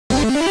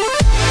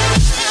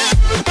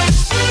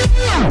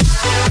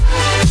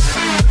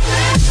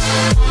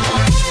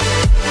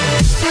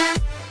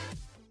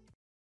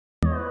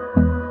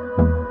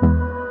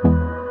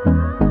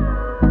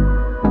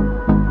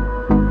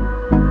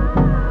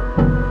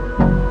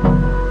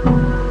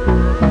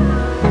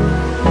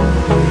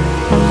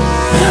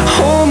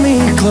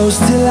Close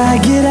till I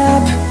get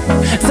up.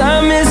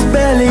 Time is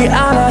barely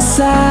on our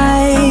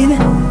side.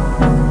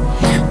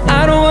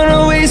 I don't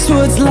wanna waste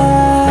what's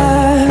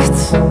left.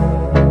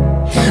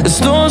 The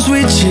storms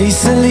we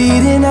chase are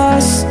leading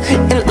us,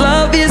 and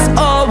love is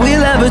all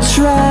we'll ever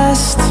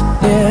trust.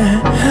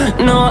 Yeah,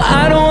 no,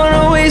 I don't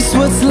wanna waste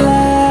what's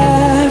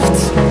left.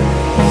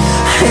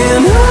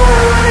 And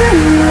on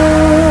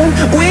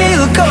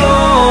we'll go,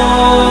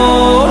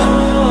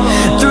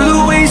 through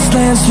the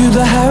wastelands, through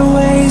the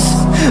highways,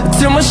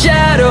 till my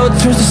shadow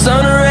turns to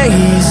sun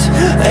rays.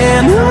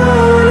 And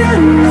on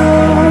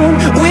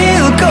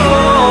we'll go,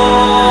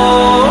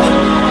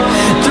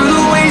 through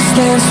the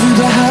wastelands, through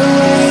the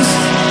highways,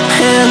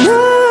 and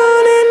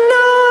on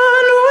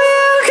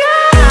we'll go.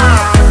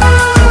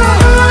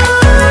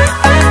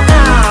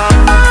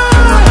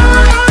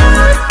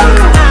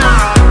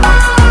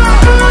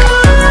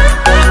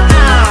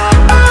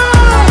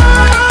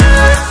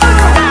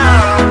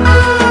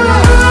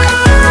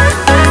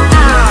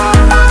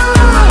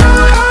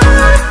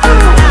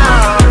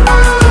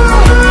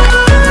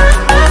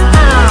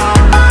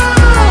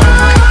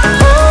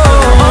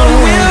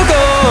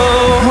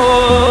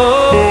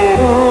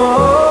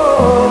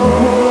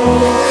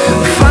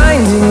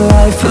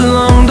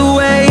 Along the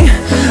way,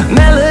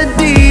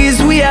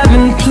 melodies we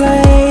haven't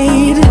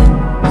played.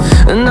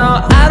 No,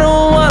 I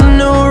don't want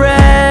no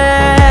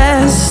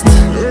rest.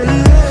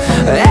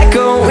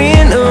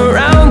 Echoing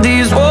around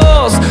these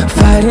walls,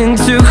 fighting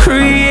to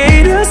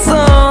create a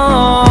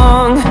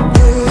song.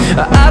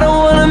 I don't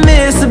wanna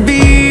miss a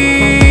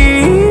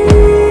beat.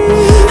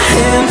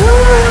 And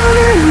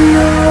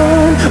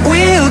on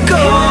we'll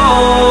go,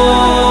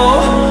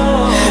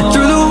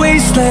 through the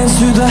wastelands,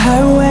 through the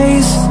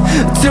highways,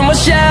 till my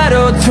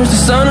shadow turns to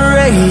sun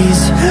rays.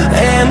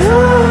 And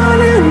on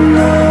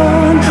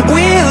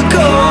we'll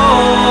go,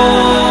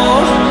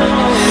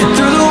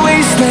 through the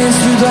wastelands,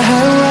 through the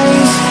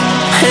highways,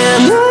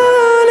 and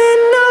on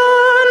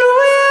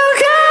we'll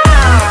go.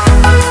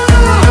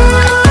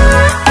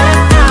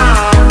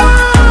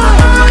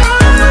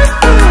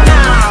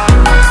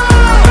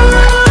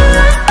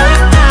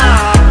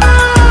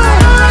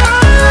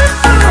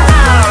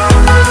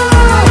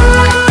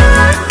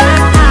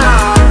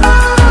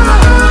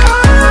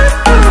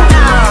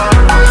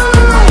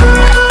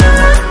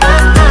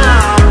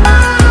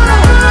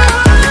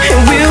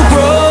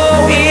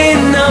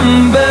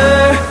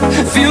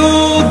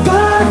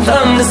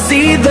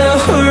 See the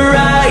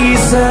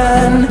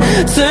horizon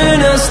turn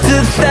us to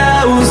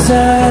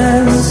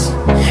thousands,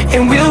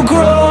 and we'll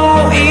grow